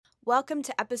Welcome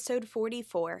to episode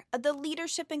 44 of the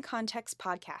Leadership in Context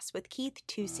podcast with Keith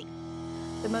Tusey.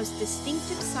 The most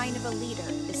distinctive sign of a leader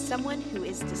is someone who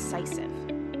is decisive.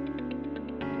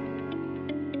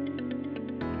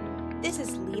 This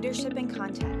is Leadership in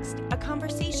Context, a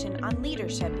conversation on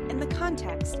leadership in the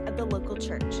context of the local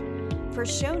church. For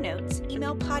show notes,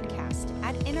 email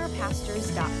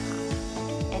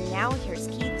podcast@innerpastors.com. And now here's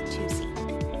Keith Tusey.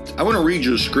 I want to read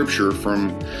you a scripture from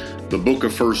the book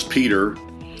of 1 Peter.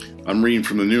 I'm reading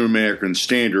from the New American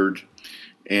Standard,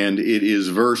 and it is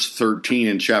verse 13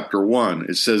 in chapter 1.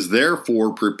 It says,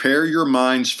 "Therefore, prepare your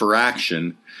minds for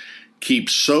action, keep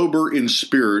sober in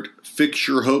spirit, fix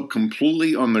your hope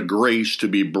completely on the grace to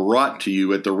be brought to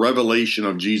you at the revelation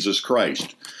of Jesus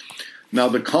Christ." Now,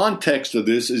 the context of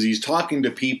this is he's talking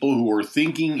to people who are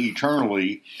thinking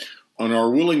eternally and are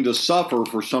willing to suffer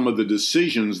for some of the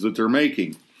decisions that they're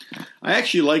making. I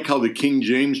actually like how the King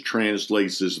James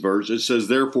translates this verse. It says,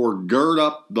 "Therefore, gird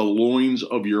up the loins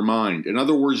of your mind." In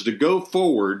other words, to go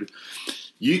forward,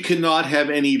 you cannot have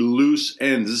any loose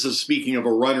ends. This is speaking of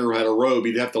a runner who had a robe.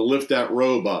 He'd have to lift that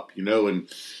robe up, and I don't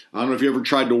know if you ever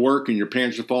tried to work and your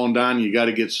pants are falling down and you got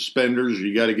to get suspenders, or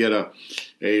you got to get a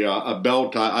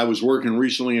belt. I was working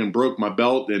recently and broke my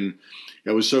belt, and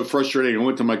it was so frustrating. I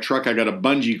went to my truck, I got a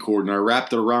bungee cord, and I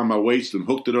wrapped it around my waist and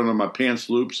hooked it onto my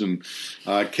pants loops and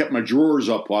kept my drawers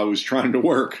up while I was trying to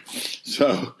work.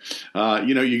 So,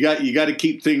 you got to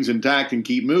keep things intact and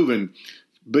keep moving.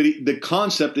 But the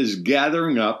concept is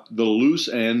gathering up the loose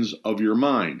ends of your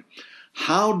mind.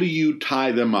 How do you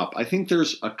tie them up? I think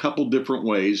there's a couple different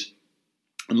ways,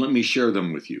 and let me share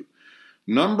them with you.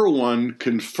 Number one,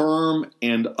 confirm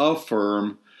and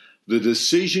affirm the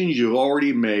decisions you've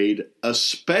already made,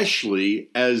 especially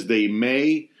as they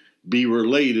may be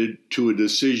related to a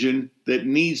decision that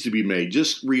needs to be made.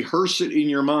 Just rehearse it in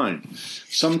your mind.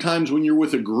 Sometimes when you're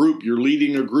with a group, you're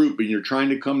leading a group and you're trying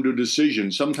to come to a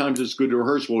decision, sometimes it's good to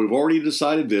rehearse. Well, we've already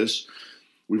decided this.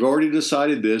 We've already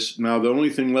decided this. Now the only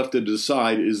thing left to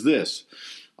decide is this.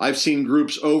 I've seen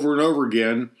groups over and over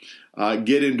again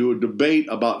get into a debate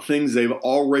about things they've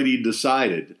already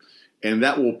decided. And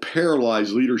that will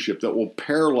paralyze leadership. That will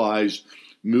paralyze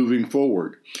moving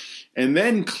forward. And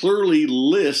then clearly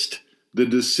list the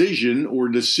decision or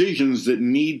decisions that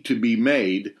need to be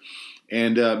made.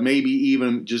 And maybe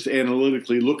even just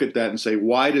analytically look at that and say,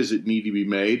 why does it need to be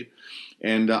made?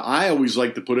 And I always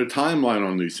like to put a timeline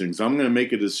on these things. I'm going to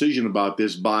make a decision about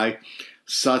this by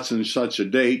such and such a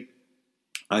date.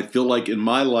 I feel like in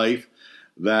my life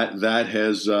that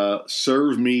has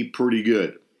served me pretty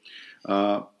good.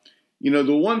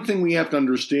 The one thing we have to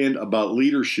understand about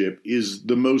leadership is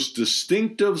the most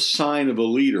distinctive sign of a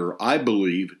leader, I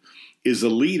believe, is a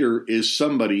leader is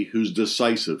somebody who's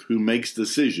decisive, who makes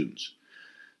decisions.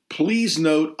 Please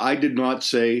note, I did not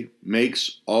say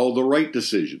makes all the right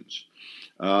decisions.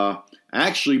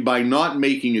 Actually, by not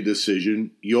making a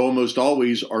decision, you almost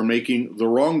always are making the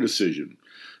wrong decision.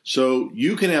 So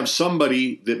you can have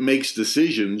somebody that makes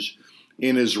decisions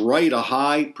and is right a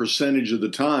high percentage of the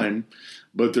time,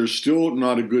 but they're still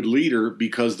not a good leader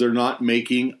because they're not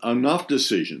making enough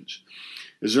decisions.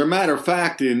 As a matter of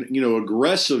fact, in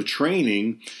aggressive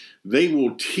training, they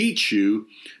will teach you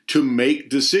to make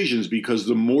decisions, because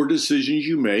the more decisions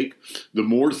you make, the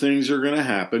more things are going to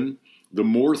happen. The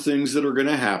more things that are going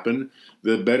to happen,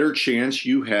 the better chance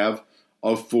you have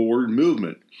of forward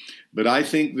movement. But I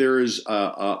think there is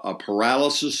a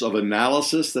paralysis of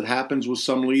analysis that happens with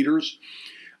some leaders.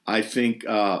 I think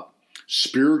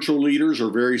spiritual leaders are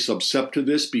very susceptible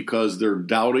to this because they're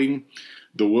doubting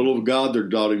the will of God. They're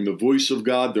doubting the voice of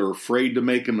God. They're afraid to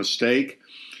make a mistake.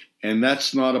 And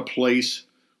that's not a place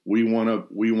we want to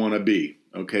be.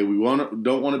 Okay,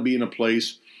 don't want to be in a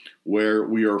place where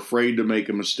we are afraid to make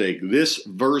a mistake. This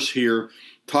verse here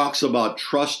talks about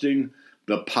trusting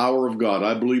the power of God.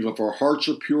 I believe if our hearts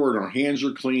are pure and our hands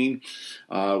are clean,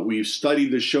 we've studied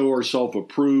to show ourselves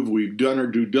approved, we've done our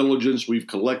due diligence, we've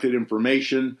collected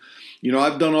information.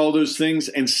 I've done all those things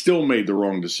and still made the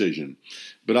wrong decision.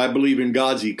 But I believe in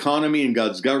God's economy and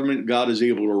God's government. God is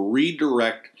able to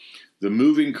redirect the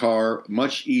moving car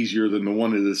much easier than the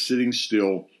one that is sitting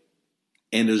still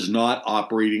and is not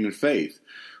operating in faith,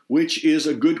 which is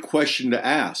a good question to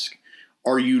ask.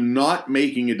 Are you not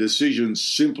making a decision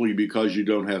simply because you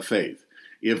don't have faith?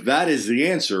 If that is the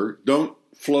answer, don't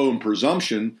flow in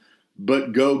presumption,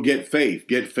 but go get faith.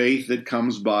 Get faith that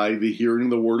comes by the hearing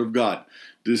of the word of God.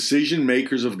 Decision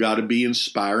makers have got to be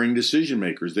inspiring decision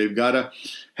makers. They've got to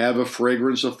have a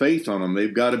fragrance of faith on them.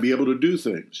 They've got to be able to do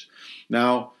things.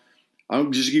 Now,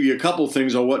 I'll just give you a couple of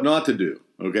things on what not to do,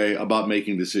 okay, about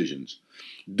making decisions.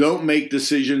 Don't make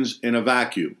decisions in a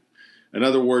vacuum. In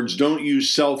other words, don't use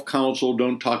self-counsel.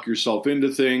 Don't talk yourself into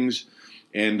things.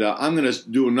 And I'm going to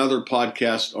do another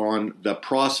podcast on the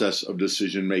process of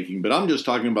decision-making, but I'm just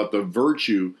talking about the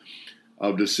virtue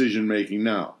of decision-making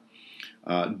now.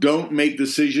 Don't make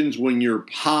decisions when you're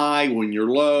high, when you're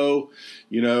low.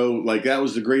 Like that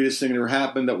was the greatest thing that ever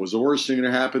happened. That was the worst thing that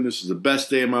ever happened. This is the best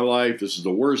day of my life. This is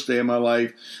the worst day of my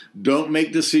life. Don't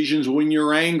make decisions when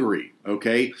you're angry,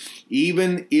 okay?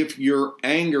 Even if your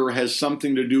anger has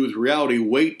something to do with reality,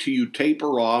 wait till you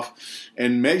taper off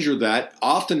and measure that.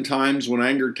 Oftentimes when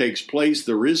anger takes place,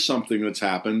 there is something that's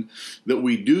happened that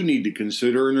we do need to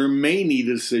consider, and there may need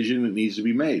a decision that needs to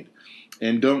be made.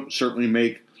 And don't certainly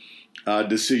make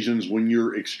decisions when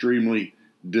you're extremely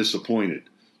disappointed.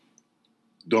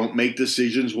 Don't make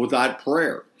decisions without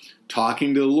prayer,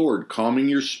 talking to the Lord, calming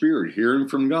your spirit, hearing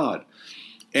from God.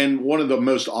 And one of the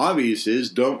most obvious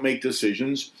is don't make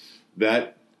decisions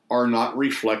that are not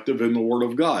reflective in the Word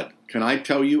of God. Can I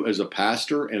tell you as a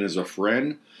pastor and as a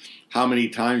friend how many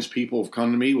times people have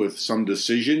come to me with some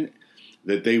decision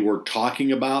that they were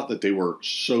talking about, that they were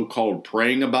so-called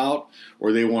praying about,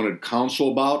 or they wanted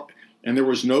counsel about, and there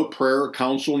was no prayer or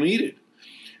counsel needed.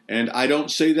 And I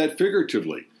don't say that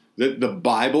figuratively, that the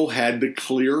Bible had the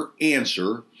clear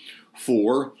answer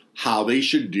for how they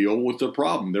should deal with the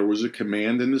problem. There was a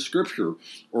command in the Scripture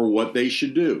or what they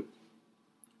should do.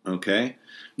 Okay?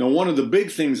 Now, one of the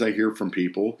big things I hear from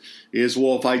people is,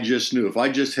 well, if I just knew, if I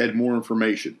just had more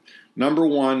information. Number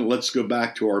one, let's go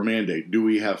back to our mandate. Do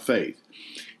we have faith?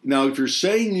 Now, if you're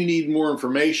saying you need more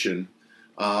information,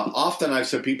 often I've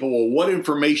said to people, well, what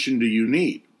information do you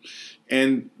need?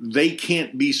 And they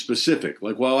can't be specific.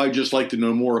 Like, well, I'd just like to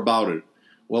know more about it.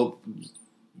 Well,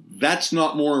 that's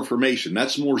not more information.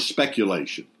 That's more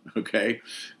speculation, okay?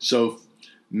 So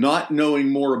not knowing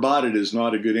more about it is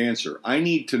not a good answer. I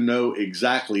need to know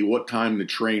exactly what time the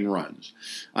train runs.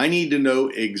 I need to know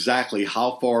exactly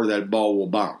how far that ball will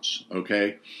bounce,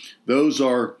 okay? Those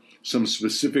are some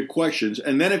specific questions.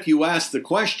 And then if you ask the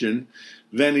question,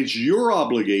 then it's your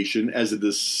obligation as a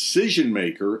decision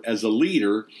maker, as a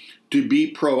leader, to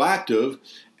be proactive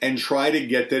and try to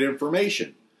get that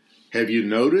information. Have you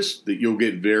noticed that you'll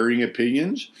get varying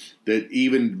opinions, that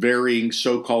even varying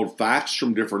so-called facts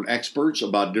from different experts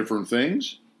about different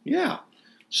things? Yeah.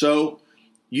 So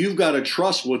you've got to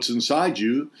trust what's inside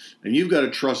you, and you've got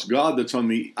to trust God that's on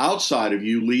the outside of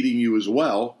you, leading you as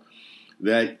well,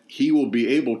 that He will be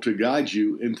able to guide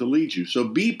you and to lead you. So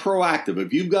be proactive.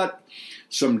 If you've got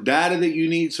some data that you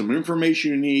need, some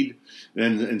information you need,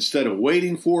 then instead of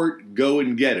waiting for it, go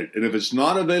and get it. And if it's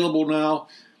not available now,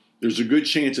 there's a good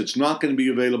chance it's not going to be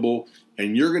available,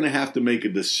 and you're going to have to make a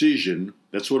decision.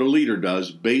 That's what a leader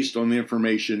does, based on the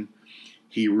information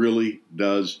he really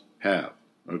does have.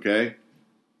 Okay?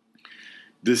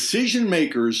 Decision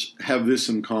makers have this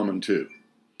in common too.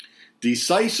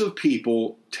 Decisive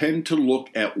people tend to look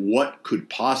at what could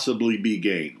possibly be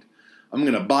gained. I'm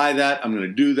going to buy that. I'm going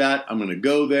to do that. I'm going to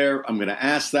go there. I'm going to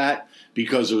ask that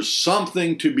because there's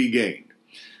something to be gained.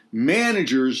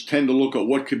 Managers tend to look at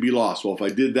what could be lost. Well, if I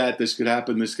did that, this could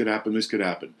happen, this could happen, this could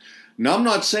happen. Now, I'm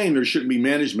not saying there shouldn't be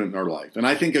management in our life. And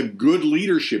I think a good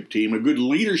leadership team, a good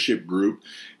leadership group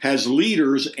has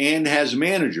leaders and has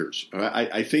managers.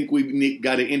 I think we've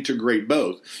got to integrate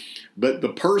both. But the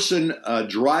person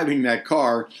driving that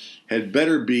car had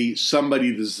better be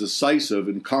somebody that's decisive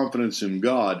and confidence in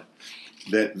God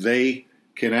that they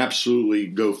can absolutely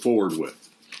go forward with.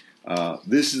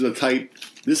 This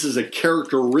is a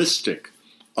characteristic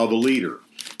of a leader.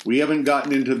 We haven't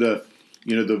gotten into the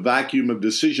vacuum of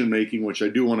decision making, which I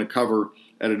do want to cover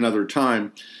at another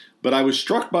time. But I was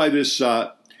struck by this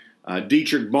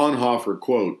Dietrich Bonhoeffer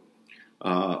quote.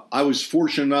 I was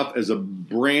fortunate enough as a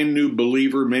brand new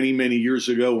believer many, many years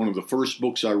ago. One of the first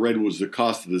books I read was The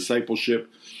Cost of Discipleship.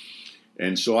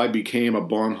 And so I became a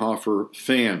Bonhoeffer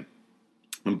fan.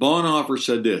 And Bonhoeffer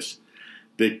said this: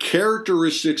 the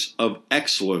characteristics of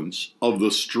excellence of the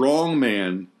strong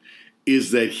man is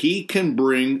that he can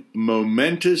bring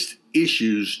momentous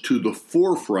issues to the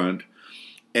forefront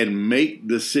and make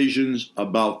decisions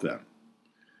about them.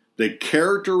 The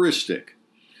characteristic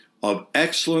of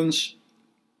excellence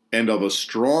and of a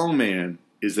strong man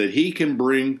is that he can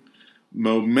bring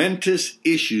momentous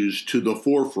issues to the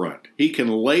forefront. He can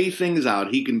lay things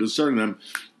out, he can discern them,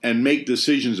 and make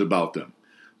decisions about them.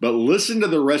 But listen to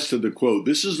the rest of the quote.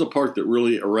 This is the part that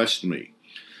really arrests me.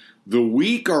 The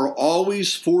weak are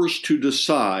always forced to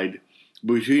decide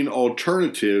between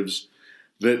alternatives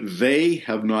that they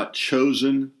have not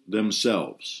chosen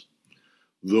themselves.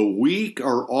 The weak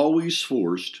are always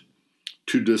forced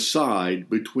to decide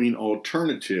between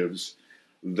alternatives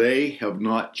they have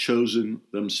not chosen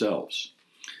themselves.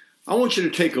 I want you to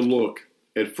take a look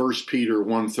at 1 Peter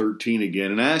 1:13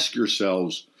 again and ask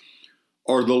yourselves,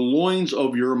 are the loins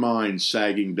of your mind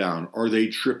sagging down? Are they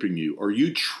tripping you? Are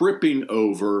you tripping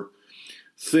over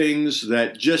things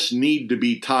that just need to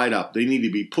be tied up? They need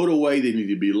to be put away. They need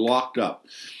to be locked up.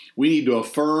 We need to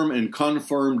affirm and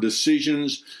confirm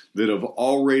decisions that have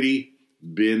already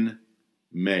been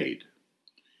made.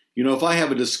 You know, if I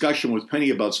have a discussion with Penny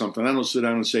about something, I don't sit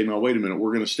down and say, no, wait a minute,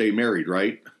 we're going to stay married,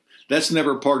 right? That's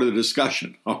never part of the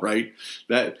discussion, all right?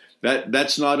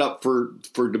 That's not up for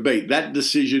debate. That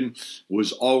decision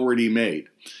was already made.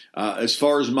 As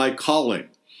far as my calling,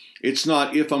 it's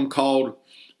not if I'm called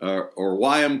or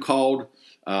why I'm called.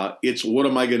 It's what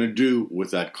am I going to do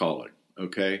with that calling,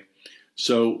 okay?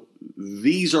 So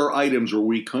these are items where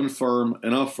we confirm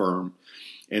and affirm.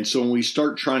 And so when we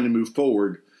start trying to move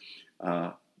forward,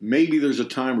 maybe there's a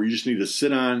time where you just need to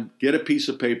sit on, get a piece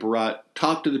of paper out,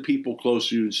 talk to the people close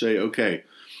to you and say, okay,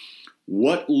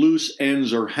 what loose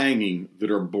ends are hanging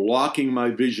that are blocking my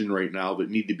vision right now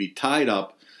that need to be tied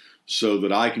up so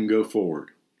that I can go forward?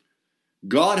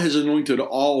 God has anointed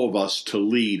all of us to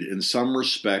lead in some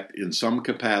respect, in some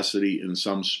capacity, in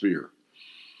some sphere.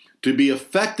 To be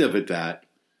effective at that,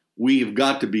 we have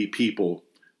got to be people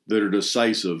that are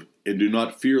decisive and do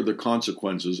not fear the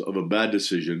consequences of a bad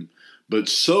decision, but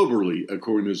soberly,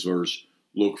 according to this verse,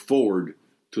 look forward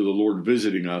to the Lord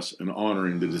visiting us and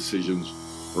honoring the decisions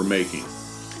we're making.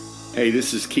 Hey,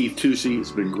 this is Keith Tusey.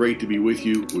 It's been great to be with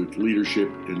you with Leadership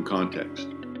in Context.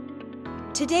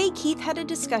 Today, Keith had a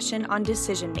discussion on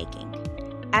decision making.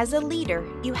 As a leader,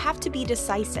 you have to be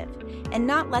decisive and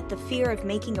not let the fear of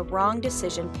making a wrong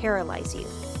decision paralyze you.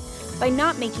 By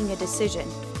not making a decision,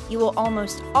 you will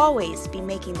almost always be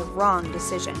making the wrong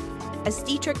decision. As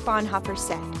Dietrich Bonhoeffer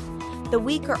said, the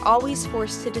weak are always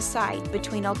forced to decide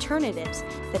between alternatives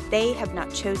that they have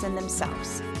not chosen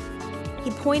themselves.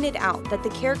 He pointed out that the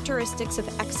characteristics of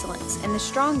excellence in the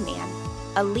strong man,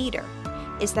 a leader,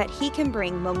 is that he can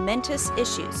bring momentous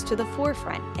issues to the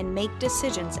forefront and make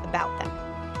decisions about them.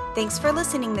 Thanks for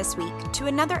listening this week to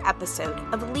another episode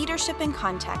of Leadership in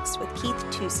Context with Keith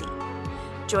Tusey.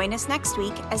 Join us next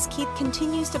week as Keith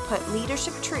continues to put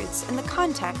leadership truths in the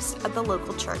context of the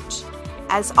local church.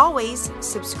 As always,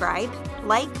 subscribe,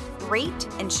 like, rate,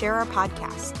 and share our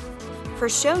podcast. For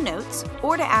show notes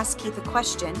or to ask Keith a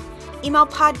question, email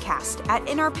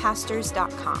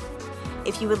podcast@innerpastors.com.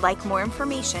 If you would like more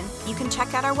information, you can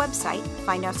check out our website,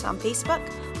 find us on Facebook,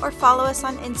 or follow us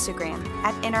on Instagram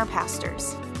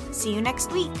 @innerpastors. See you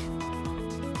next week.